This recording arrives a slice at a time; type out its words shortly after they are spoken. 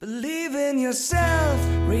Believe in yourself,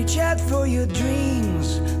 reach out for your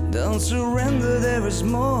dreams. Don't surrender, there is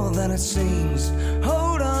more than it seems.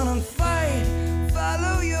 Hold on and fight,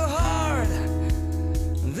 follow your heart.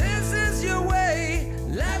 This is your way,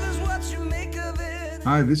 life is what you make of it.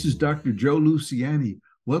 Hi, this is Dr. Joe Luciani,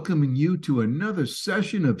 welcoming you to another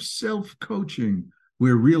session of self-coaching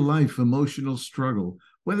where real-life emotional struggle,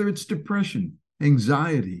 whether it's depression,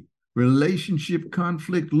 anxiety, relationship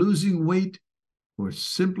conflict, losing weight, or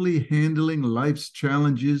simply handling life's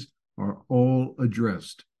challenges are all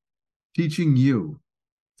addressed, teaching you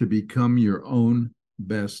to become your own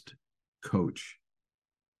best coach.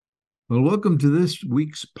 Well, welcome to this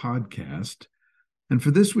week's podcast. And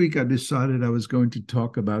for this week, I decided I was going to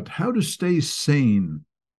talk about how to stay sane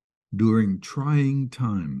during trying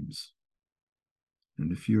times.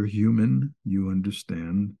 And if you're human, you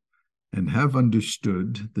understand and have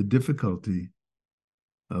understood the difficulty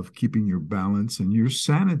of keeping your balance and your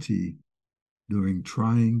sanity during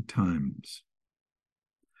trying times.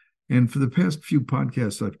 And for the past few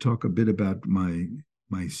podcasts, I've talked a bit about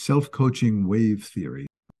my self-coaching wave theory.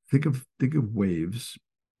 Think of waves,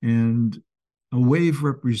 and a wave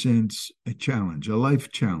represents a challenge, a life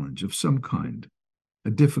challenge of some kind, a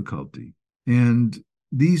difficulty. And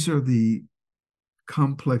these are the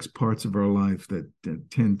complex parts of our life that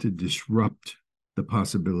tend to disrupt the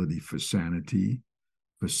possibility for sanity,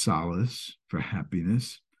 for solace, for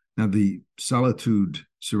happiness. Now, the solitude,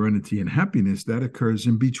 serenity, and happiness, that occurs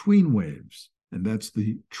in between waves, and that's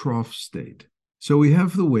the trough state. So we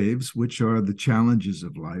have the waves, which are the challenges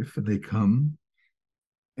of life, and they come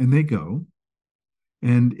and they go.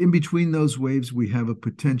 And in between those waves, we have a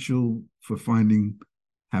potential for finding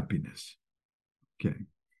happiness. Okay.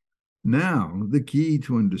 Now, the key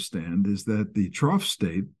to understand is that the trough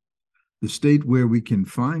state, the state where we can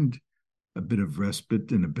find a bit of respite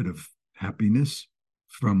and a bit of happiness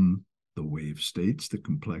from the wave states, the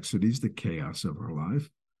complexities, the chaos of our life.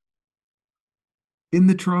 In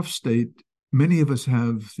the trough state, many of us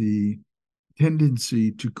have the tendency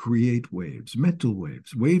to create waves, mental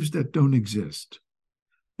waves, waves that don't exist.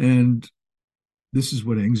 And this is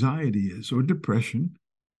what anxiety is, or depression.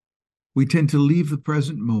 We tend to leave the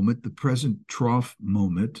present moment, the present trough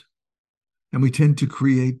moment, and we tend to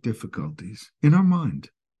create difficulties in our mind.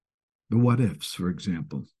 The what ifs, for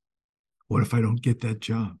example. What if I don't get that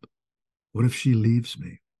job? What if she leaves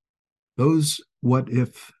me? Those what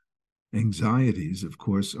if anxieties, of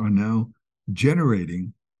course, are now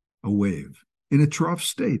generating a wave in a trough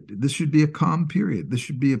state. This should be a calm period. This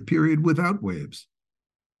should be a period without waves.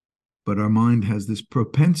 But our mind has this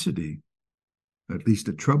propensity, at least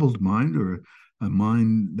a troubled mind or a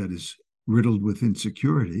mind that is riddled with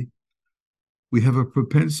insecurity. We have a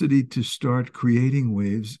propensity to start creating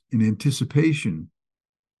waves in anticipation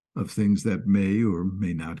of things that may or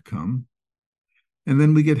may not come. And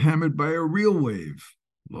then we get hammered by a real wave,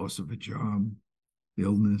 loss of a job,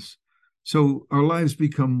 illness. So our lives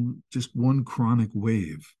become just one chronic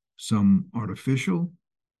wave, some artificial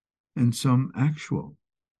and some actual.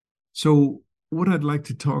 So what I'd like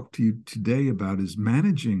to talk to you today about is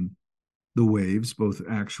managing the waves, both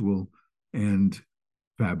actual and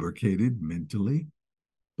fabricated mentally.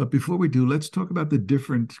 But before we do, let's talk about the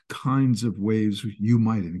different kinds of waves you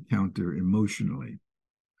might encounter emotionally.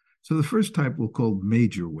 So the first type we'll call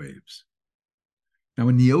major waves. Now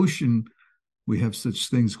in the ocean, we have such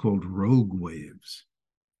things called rogue waves.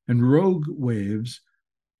 And rogue waves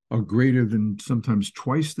are greater than sometimes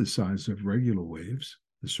twice the size of regular waves,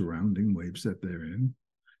 the surrounding waves that they're in.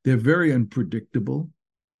 They're very unpredictable,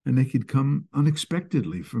 and they could come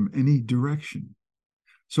unexpectedly from any direction.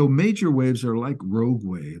 So major waves are like rogue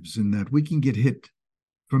waves in that we can get hit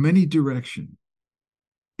from any direction,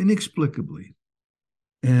 inexplicably.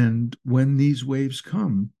 And when these waves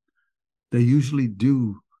come, they usually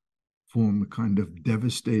do form a kind of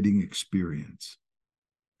devastating experience.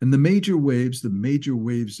 And the major waves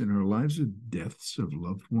in our lives are deaths of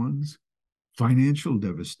loved ones, financial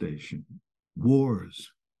devastation,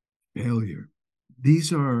 wars, failure.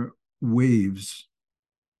 These are waves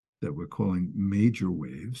that we're calling major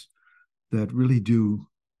waves that really do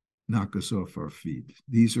knock us off our feet.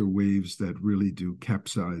 These are waves that really do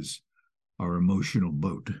capsize our emotional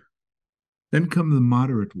boat. Then come the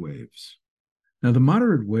moderate waves. Now, the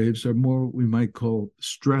moderate waves are more what we might call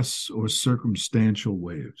stress or circumstantial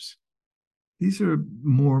waves. These are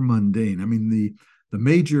more mundane. I mean, the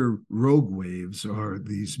major rogue waves are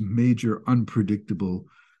these major unpredictable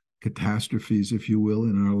catastrophes, if you will,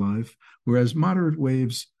 in our life, whereas moderate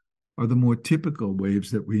waves are the more typical waves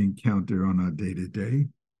that we encounter on our day-to-day,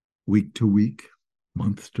 week to week,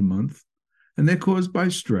 month to month, and they're caused by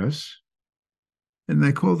stress And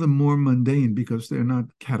I call them more mundane because they're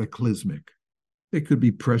not cataclysmic. They could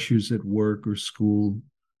be pressures at work or school,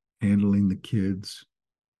 handling the kids,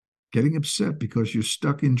 getting upset because you're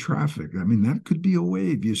stuck in traffic. I mean, that could be a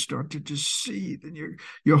wave. You start to just seethe and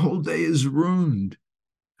your whole day is ruined.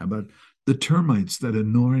 How about the termites that are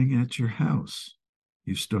gnawing at your house?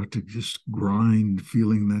 You start to just grind,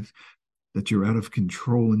 feeling that you're out of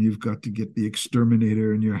control and you've got to get the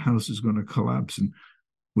exterminator and your house is going to collapse. And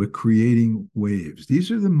we're creating waves. These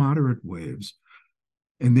are the moderate waves,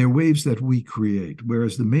 and they're waves that we create,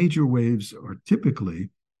 whereas the major waves are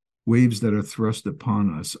typically waves that are thrust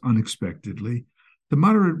upon us unexpectedly. The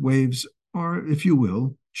moderate waves are, if you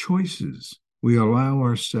will, choices. We allow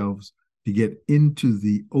ourselves to get into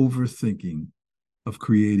the overthinking of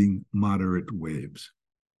creating moderate waves.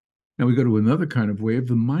 Now we go to another kind of wave,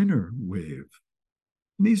 the minor wave.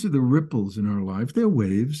 And these are the ripples in our life. They're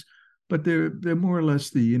waves, but they're more or less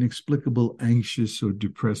the inexplicable anxious or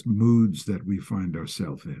depressed moods that we find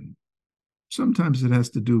ourselves in. Sometimes it has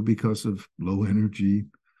to do because of low energy,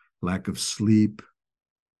 lack of sleep,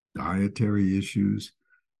 dietary issues.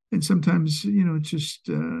 And sometimes, it's just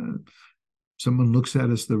someone looks at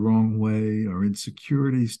us the wrong way. Our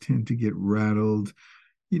insecurities tend to get rattled.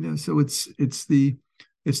 So it's the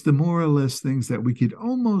more or less things that we could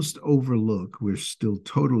almost overlook. We're still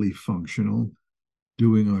totally functional,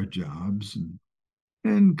 doing our jobs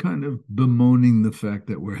and kind of bemoaning the fact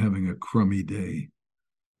that we're having a crummy day.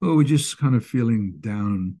 Or we're just kind of feeling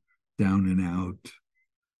down and out,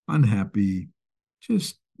 unhappy,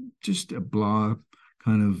 just a blah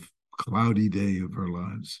kind of cloudy day of our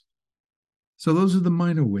lives. So those are the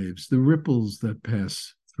minor waves, the ripples that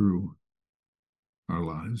pass through our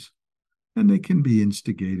lives. And they can be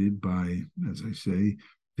instigated by, as I say,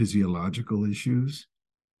 physiological issues,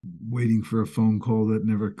 waiting for a phone call that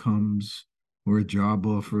never comes, or a job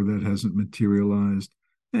offer that hasn't materialized.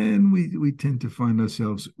 And we tend to find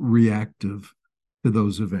ourselves reactive to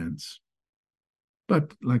those events.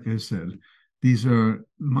 But like I said, these are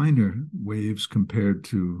minor waves compared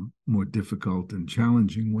to more difficult and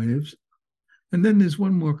challenging waves. And then there's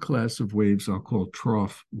one more class of waves I'll call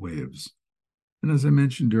trough waves. And as I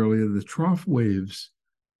mentioned earlier, the trough waves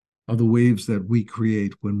are the waves that we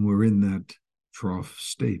create when we're in that trough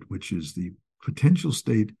state, which is the potential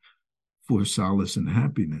state for solace and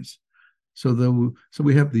happiness. So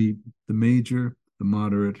we have the major, the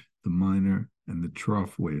moderate, the minor, and the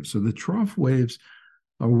trough waves. So the trough waves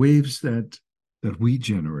are waves that we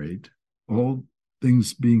generate. All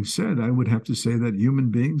things being said, I would have to say that human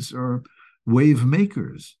beings are wave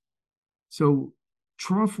makers. So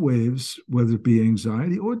trough waves, whether it be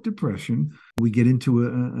anxiety or depression, we get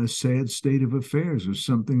into a sad state of affairs or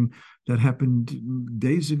something that happened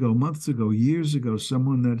days ago, months ago, years ago,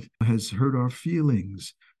 someone that has hurt our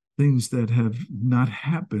feelings, things that have not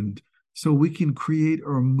happened. So we can create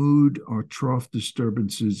our mood, our trough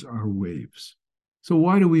disturbances, our waves. So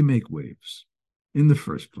why do we make waves in the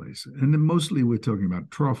first place? And then mostly we're talking about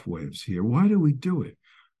trough waves here. Why do we do it?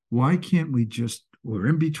 Why can't we just, we're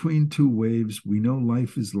in between two waves. We know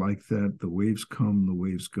life is like that. The waves come, the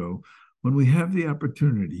waves go. When we have the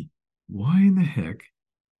opportunity, why in the heck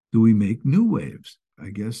do we make new waves? I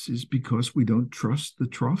guess is because we don't trust the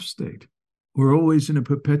trough state. We're always in a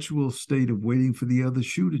perpetual state of waiting for the other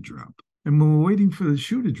shoe to drop. And when we're waiting for the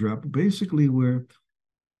shoe to drop, basically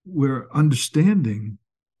we're understanding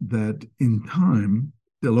that in time,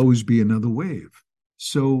 there'll always be another wave.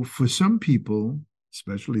 So for some people,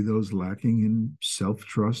 especially those lacking in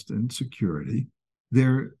self-trust and security,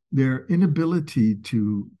 their inability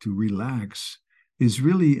to relax is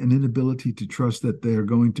really an inability to trust that they're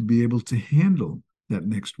going to be able to handle that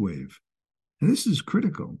next wave. And this is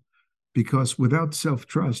critical because without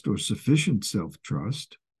self-trust or sufficient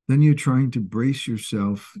self-trust, then you're trying to brace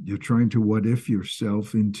yourself, you're trying to what-if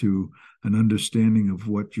yourself into an understanding of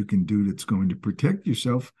what you can do that's going to protect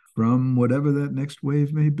yourself from whatever that next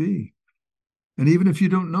wave may be. And even if you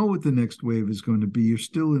don't know what the next wave is going to be, you're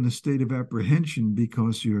still in a state of apprehension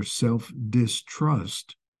because your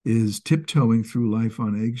self-distrust is tiptoeing through life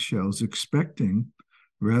on eggshells, expecting,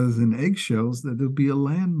 rather than eggshells, that there'll be a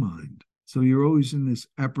landmine. So you're always in this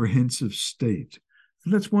apprehensive state.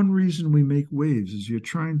 And that's one reason we make waves, is you're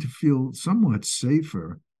trying to feel somewhat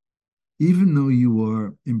safer, even though you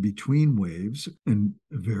are in between waves and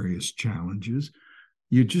various challenges.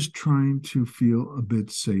 You're just trying to feel a bit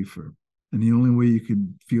safer. And the only way you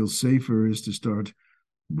can feel safer is to start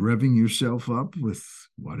revving yourself up with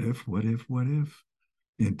what if,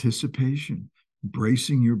 anticipation,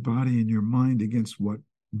 bracing your body and your mind against what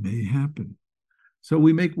may happen. So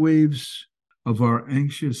we make waves of our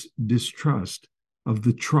anxious distrust of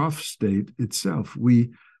the trough state itself.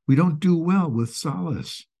 We don't do well with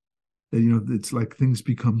solace. It's like things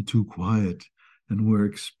become too quiet and we're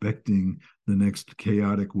expecting the next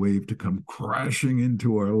chaotic wave to come crashing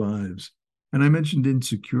into our lives. And I mentioned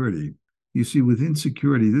insecurity. You see, with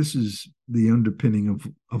insecurity, this is the underpinning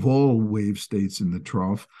of all wave states in the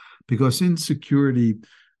trough, because insecurity,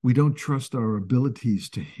 we don't trust our abilities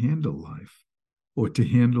to handle life or to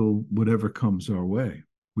handle whatever comes our way.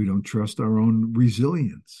 We don't trust our own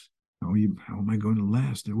resilience. How am I going to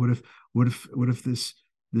last? What if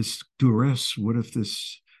this duress? What if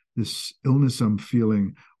this illness I'm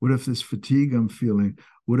feeling? What if this fatigue I'm feeling?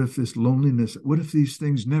 What if this loneliness? What if these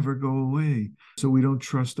things never go away? So we don't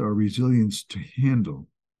trust our resilience to handle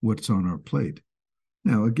what's on our plate.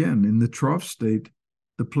 Now, again, in the trough state,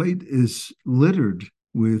 the plate is littered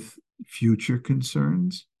with future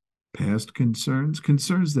concerns, past concerns,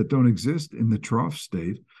 concerns that don't exist in the trough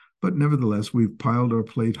state, but nevertheless, we've piled our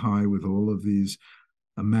plate high with all of these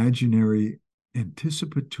imaginary,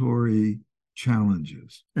 anticipatory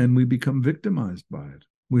challenges, and we become victimized by it.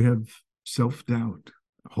 We have self-doubt,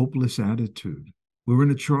 hopeless attitude. We're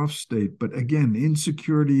in a trough state, but again,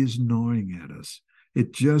 insecurity is gnawing at us.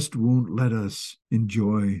 It just won't let us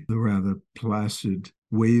enjoy the rather placid,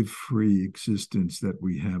 wave-free existence that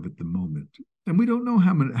we have at the moment. And we don't know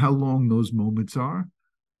how long those moments are.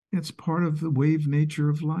 It's part of the wave nature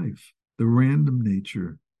of life, the random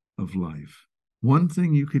nature of life. One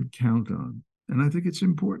thing you could count on, and I think it's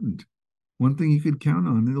important, one thing you could count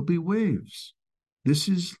on, it'll be waves. This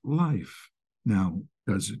is life. Now,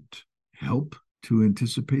 does it help to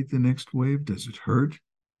anticipate the next wave? Does it hurt?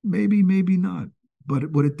 Maybe, maybe not.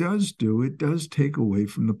 But what it does do, it does take away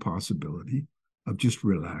from the possibility of just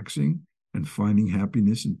relaxing and finding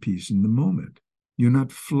happiness and peace in the moment. You're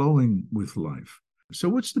not flowing with life. So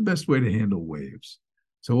what's the best way to handle waves?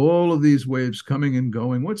 So all of these waves coming and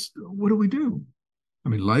going, what do we do? I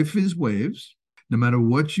mean, life is waves. No matter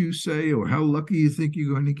what you say or how lucky you think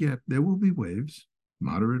you're going to get, there will be waves,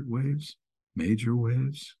 moderate waves, major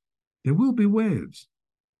waves. There will be waves.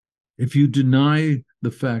 If you deny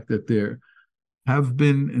the fact that there have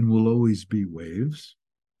been and will always be waves,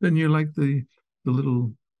 then you're like the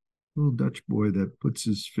little Dutch boy that puts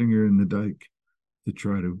his finger in the dike to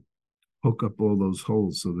try to poke up all those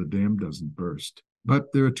holes so the dam doesn't burst.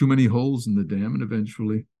 But there are too many holes in the dam, and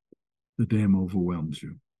eventually the dam overwhelms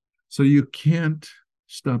you. So you can't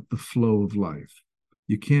stop the flow of life.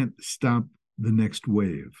 You can't stop the next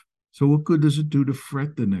wave. So what good does it do to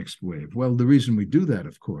fret the next wave? Well, the reason we do that,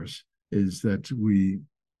 of course, is that we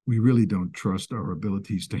really don't trust our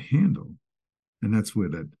abilities to handle. And that's where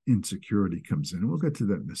that insecurity comes in. And we'll get to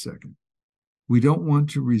that in a second. We don't want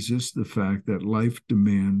to resist the fact that life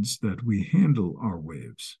demands that we handle our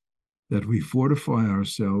waves, that we fortify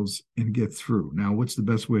ourselves and get through. Now, what's the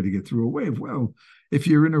best way to get through a wave? Well, if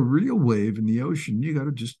you're in a real wave in the ocean, you got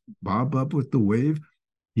to just bob up with the wave,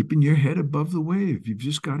 keeping your head above the wave. You've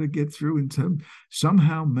just got to get through and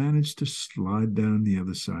somehow manage to slide down the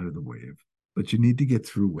other side of the wave. But you need to get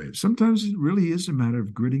through waves. Sometimes it really is a matter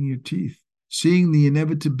of gritting your teeth, seeing the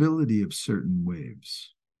inevitability of certain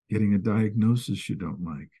waves, getting a diagnosis you don't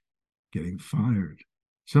like, getting fired.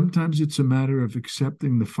 Sometimes it's a matter of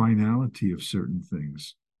accepting the finality of certain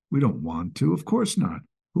things. We don't want to, of course not.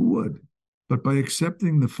 Who would? But by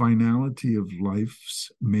accepting the finality of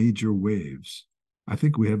life's major waves, I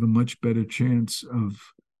think we have a much better chance of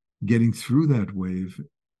getting through that wave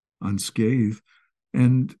unscathed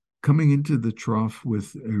and coming into the trough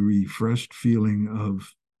with a refreshed feeling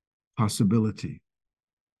of possibility.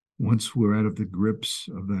 Once we're out of the grips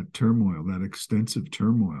of that turmoil, that extensive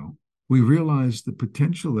turmoil, we realize the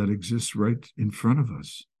potential that exists right in front of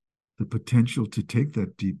us, the potential to take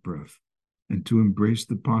that deep breath and to embrace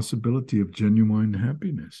the possibility of genuine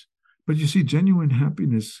happiness. But you see, genuine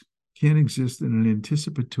happiness can't exist in an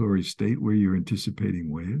anticipatory state where you're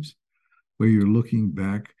anticipating waves, where you're looking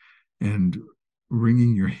back and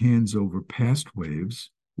wringing your hands over past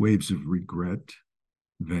waves, waves of regret,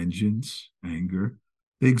 vengeance, anger.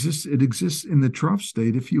 It exists in the trough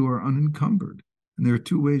state if you are unencumbered. And there are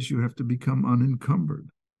two ways you have to become unencumbered.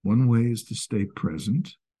 One way is to stay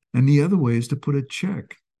present, and the other way is to put a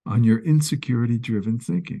check on your insecurity-driven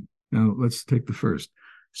thinking. Now, let's take the first.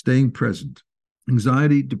 Staying present.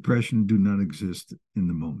 Anxiety, depression do not exist in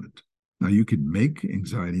the moment. Now, you can make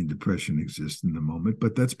anxiety and depression exist in the moment,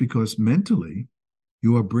 but that's because mentally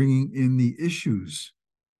you are bringing in the issues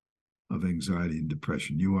of anxiety and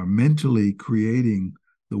depression. You are mentally creating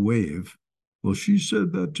the wave. Well, she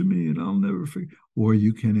said that to me and I'll never forget. Or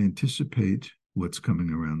you can anticipate what's coming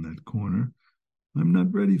around that corner. I'm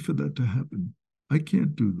not ready for that to happen. I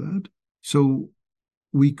can't do that. So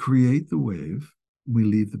we create the wave, we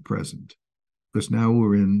leave the present. Because now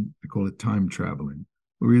we're in, I call it time traveling.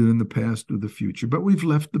 We're either in the past or the future, but we've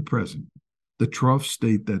left the present. The trough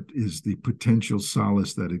state that is the potential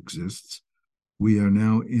solace that exists. We are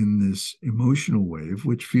now in this emotional wave,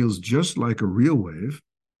 which feels just like a real wave,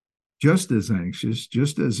 just as anxious,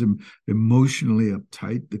 just as emotionally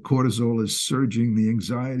uptight. The cortisol is surging, the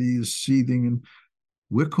anxiety is seething, and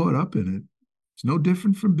we're caught up in it. It's no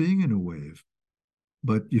different from being in a wave.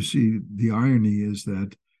 But you see, the irony is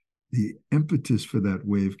that the impetus for that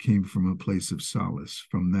wave came from a place of solace,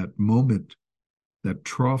 from that moment, that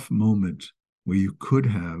trough moment where you could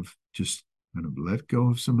have just kind of let go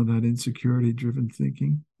of some of that insecurity-driven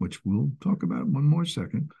thinking, which we'll talk about in one more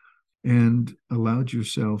second, and allowed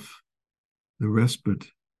yourself the respite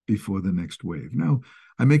before the next wave. Now,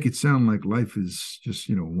 I make it sound like life is just,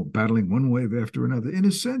 battling one wave after another. In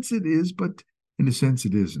a sense it is, but in a sense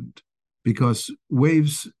it isn't, because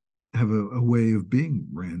waves have a way of being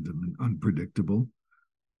random and unpredictable,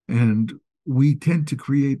 and we tend to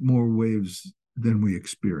create more waves than we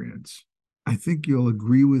experience. I think you'll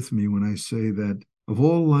agree with me when I say that of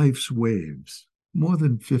all life's waves, more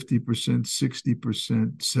than 50%,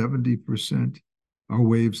 60%, 70% are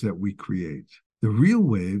waves that we create. The real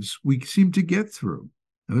waves we seem to get through.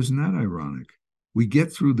 Now, isn't that ironic? We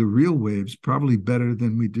get through the real waves probably better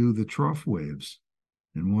than we do the trough waves.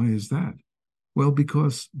 And why is that? Well,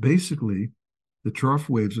 because basically the trough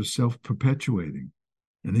waves are self-perpetuating,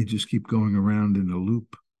 and they just keep going around in a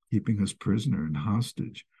loop, keeping us prisoner and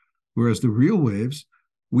hostage. Whereas the real waves,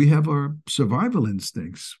 we have our survival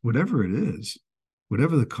instincts, whatever it is,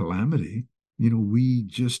 whatever the calamity, we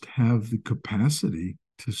just have the capacity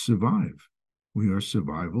to survive. We are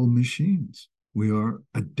survival machines. We are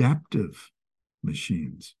adaptive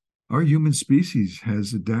machines. Our human species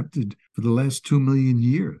has adapted for the last 2 million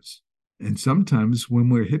years. And sometimes when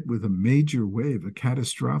we're hit with a major wave, a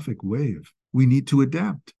catastrophic wave, we need to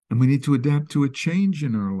adapt. And we need to adapt to a change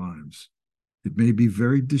in our lives. It may be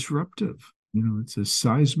very disruptive. It's a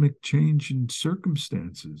seismic change in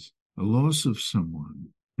circumstances, a loss of someone.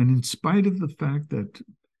 And in spite of the fact that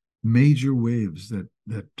major waves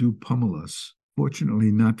that do pummel us,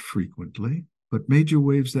 fortunately not frequently, but major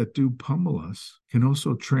waves that do pummel us can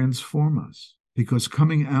also transform us. Because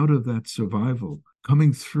coming out of that survival,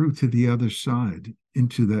 coming through to the other side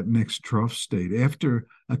into that next trough state after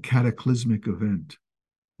a cataclysmic event,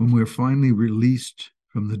 when we're finally released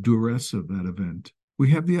from the duress of that event,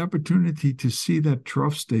 we have the opportunity to see that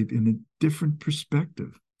trough state in a different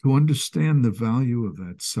perspective, to understand the value of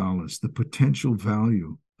that solace, the potential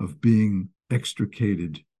value of being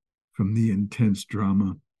extricated from the intense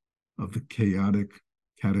drama of the chaotic,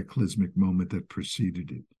 cataclysmic moment that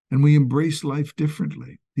preceded it. And we embrace life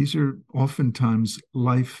differently. These are oftentimes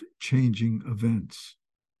life-changing events.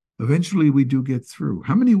 Eventually, we do get through.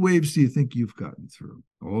 How many waves do you think you've gotten through?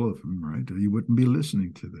 All of them, right? Or you wouldn't be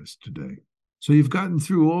listening to this today. So you've gotten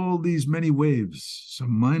through all these many waves,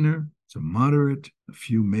 some minor, some moderate, a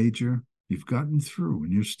few major. You've gotten through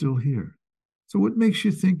and you're still here. So what makes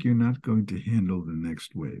you think you're not going to handle the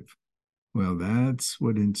next wave? Well, that's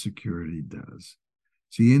what insecurity does.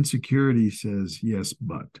 See, insecurity says, yes,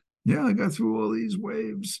 but. Yeah, I got through all these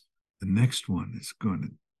waves. The next one is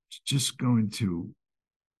just going to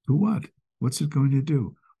what? What's it going to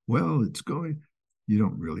do? Well, you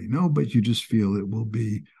don't really know, but you just feel it will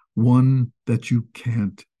be one that you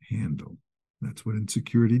can't handle. That's what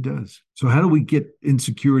insecurity does. So how do we get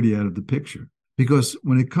insecurity out of the picture? Because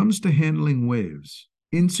when it comes to handling waves,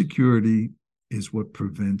 insecurity is what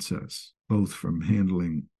prevents us both from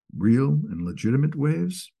handling real and legitimate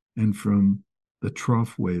waves and from the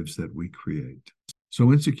trough waves that we create.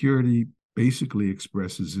 So insecurity basically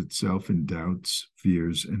expresses itself in doubts,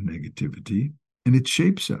 fears, and negativity, and it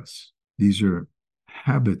shapes us. These are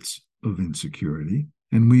habits of insecurity,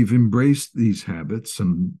 and we've embraced these habits.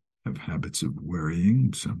 Some have habits of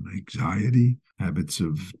worrying, some anxiety, habits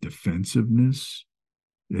of defensiveness,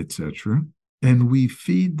 etc. And we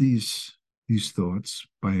feed these thoughts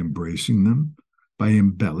by embracing them, by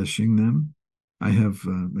embellishing them. I have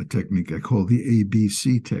a technique I call the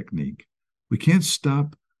ABC technique. We can't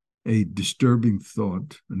stop a disturbing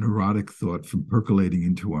thought, a neurotic thought, from percolating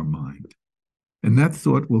into our mind. And that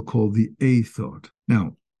thought we'll call the A thought.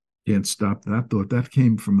 Now, can't stop that thought. That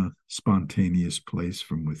came from a spontaneous place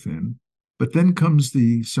from within. But then comes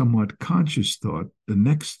the somewhat conscious thought, the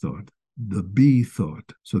next thought, the B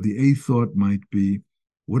thought. So the A thought might be,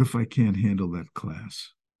 what if I can't handle that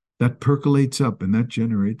class? That percolates up and that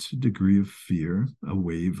generates a degree of fear, a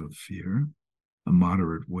wave of fear, a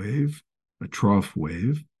moderate wave, a trough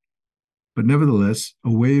wave. but nevertheless,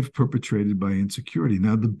 a wave perpetrated by insecurity.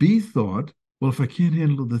 Now, the B thought, well, if I can't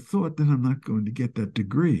handle the thought, then I'm not going to get that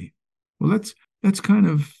degree. Well, that's kind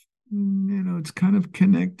of, it's kind of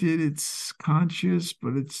connected. It's conscious,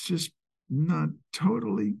 but it's just not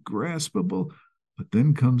totally graspable. But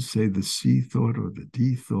then comes, say, the C thought or the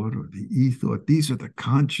D thought or the E thought. These are the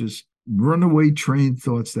conscious runaway train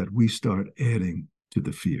thoughts that we start adding to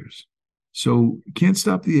the fears. So you can't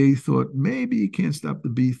stop the A thought. Maybe you can't stop the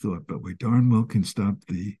B thought, but we darn well can stop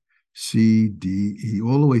the C, D, E,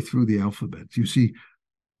 all the way through the alphabet. You see,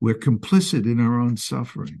 we're complicit in our own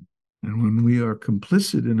suffering. And when we are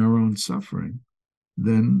complicit in our own suffering,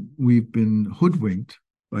 then we've been hoodwinked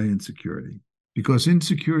by insecurity, because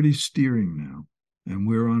insecurity is steering now, and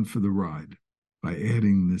we're on for the ride by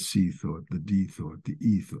adding the C thought, the D thought, the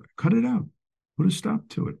E thought. Cut it out. Put a stop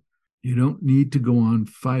to it. You don't need to go on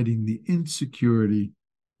fighting the insecurity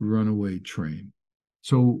runaway train.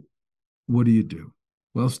 So what do?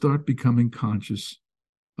 Well, start becoming conscious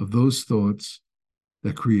of those thoughts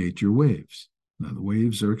that create your waves. Now, the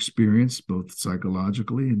waves are experienced both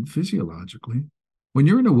psychologically and physiologically. When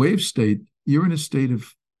you're in a wave state, you're in a state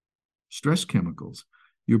of stress chemicals.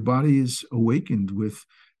 Your body is awakened with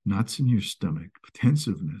knots in your stomach,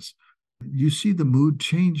 tensiveness. You see the mood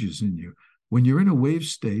changes in you. When you're in a wave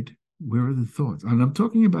state, where are the thoughts? And I'm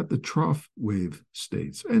talking about the trough wave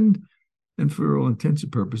states. And for all intents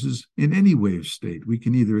and purposes, in any wave state, we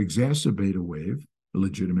can either exacerbate a wave, a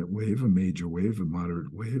legitimate wave, a major wave, a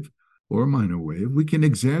moderate wave, or a minor wave. We can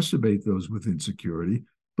exacerbate those with insecurity.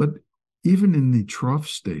 But even in the trough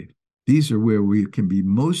state, these are where we can be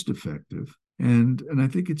most effective. And I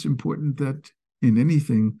think it's important that in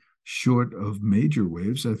anything short of major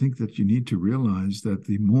waves, I think that you need to realize that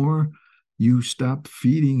the more you stop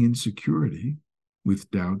feeding insecurity with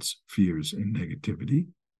doubts, fears, and negativity,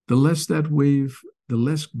 the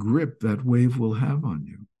less grip that wave will have on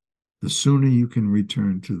you, the sooner you can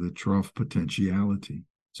return to the trough potentiality.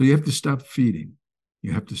 So you have to stop feeding.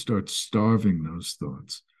 You have to start starving those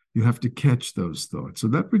thoughts. You have to catch those thoughts. So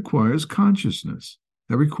that requires consciousness.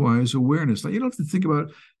 That requires awareness. Now, you don't have to think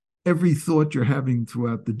about every thought you're having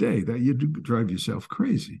throughout the day. That you drive yourself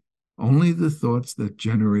crazy. Only the thoughts that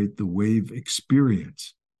generate the wave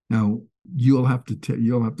experience. Now, you'll have to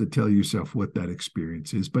tell yourself what that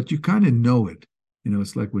experience is, but you kind of know it.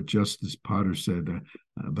 It's like what Justice Potter said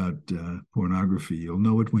about pornography. You'll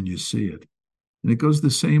know it when you see it. And it goes the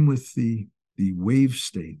same with the wave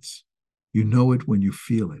states. You know it when you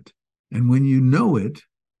feel it. And when you know it,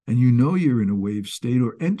 and you know you're in a wave state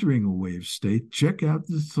or entering a wave state, check out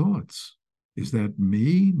the thoughts. Is that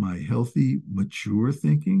me, my healthy, mature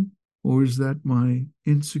thinking? Or is that my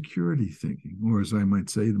insecurity thinking? Or as I might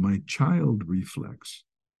say, my child reflex?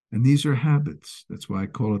 And these are habits. That's why I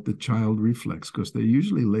call it the child reflex, because they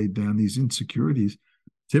usually laid down, these insecurities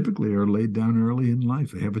typically are laid down early in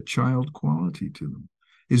life. They have a child quality to them.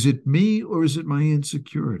 Is it me or is it my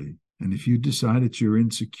insecurity? And if you decide it's your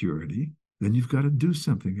insecurity, then you've got to do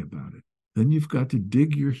something about it. Then you've got to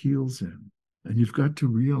dig your heels in. And you've got to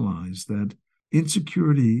realize that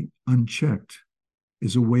insecurity unchecked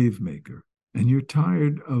is a wave maker. And you're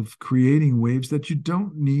tired of creating waves that you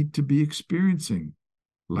don't need to be experiencing.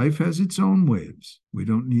 Life has its own waves. We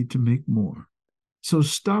don't need to make more. So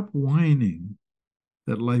stop whining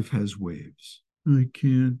that life has waves. I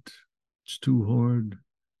can't. It's too hard.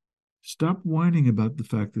 Stop whining about the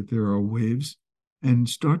fact that there are waves and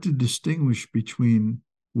start to distinguish between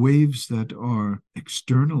waves that are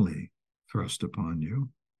externally thrust upon you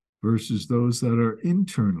versus those that are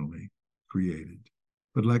internally created.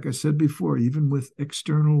 But like I said before, even with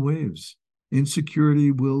external waves,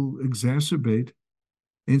 insecurity will exacerbate.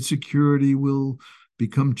 Insecurity will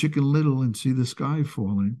become Chicken Little and see the sky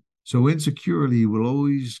falling. So insecurity will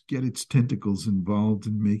always get its tentacles involved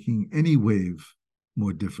in making any wave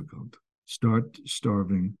more difficult. Start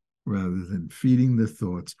starving rather than feeding the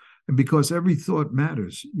thoughts. And because every thought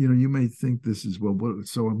matters, you may think this is,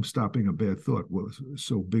 so I'm stopping a bad thought. Well,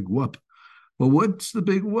 so big whoop. Well, what's the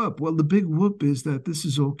big whoop? Well, the big whoop is that this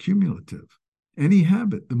is all cumulative. Any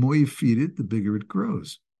habit, the more you feed it, the bigger it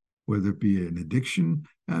grows. Whether it be an addiction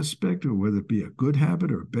aspect or whether it be a good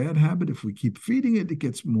habit or a bad habit, if we keep feeding it, it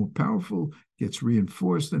gets more powerful, gets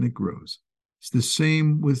reinforced, and it grows. It's the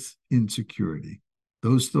same with insecurity.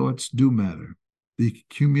 Those thoughts do matter. The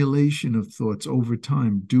accumulation of thoughts over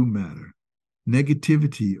time do matter.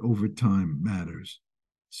 Negativity over time matters.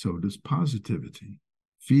 So does positivity,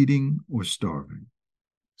 feeding or starving.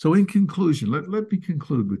 So in conclusion, let me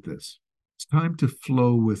conclude with this. It's time to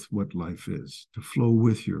flow with what life is, to flow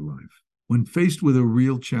with your life. When faced with a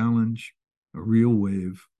real challenge, a real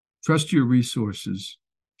wave, trust your resources,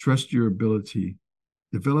 Trust your ability.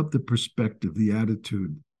 Develop the perspective, the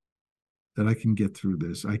attitude that I can get through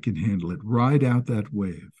this. I can handle it. Ride out that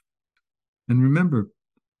wave. And remember,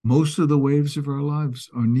 most of the waves of our lives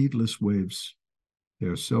are needless waves. They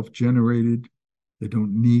are self-generated. They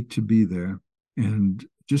don't need to be there. And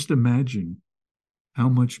just imagine how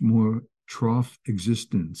much more trough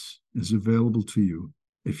existence is available to you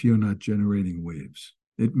if you're not generating waves.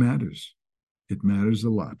 It matters. It matters a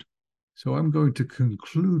lot. So I'm going to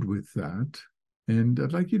conclude with that. And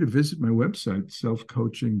I'd like you to visit my website,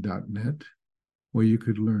 selfcoaching.net, where you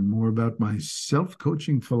could learn more about my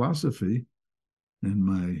self-coaching philosophy and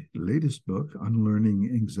my latest book,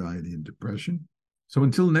 Unlearning Anxiety and Depression. So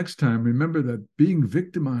until next time, remember that being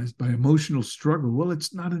victimized by emotional struggle, well,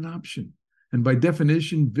 it's not an option. And by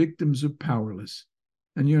definition, victims are powerless,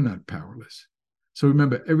 and you're not powerless. So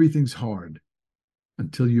remember, everything's hard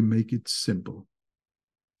until you make it simple.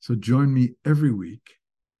 So join me every week.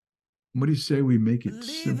 What do you say we make it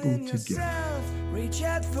simple together? Reach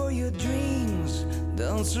out for your dreams.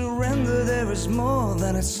 Don't surrender, there is more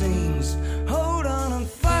than it seems. Hold on and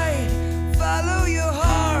fight, follow your heart.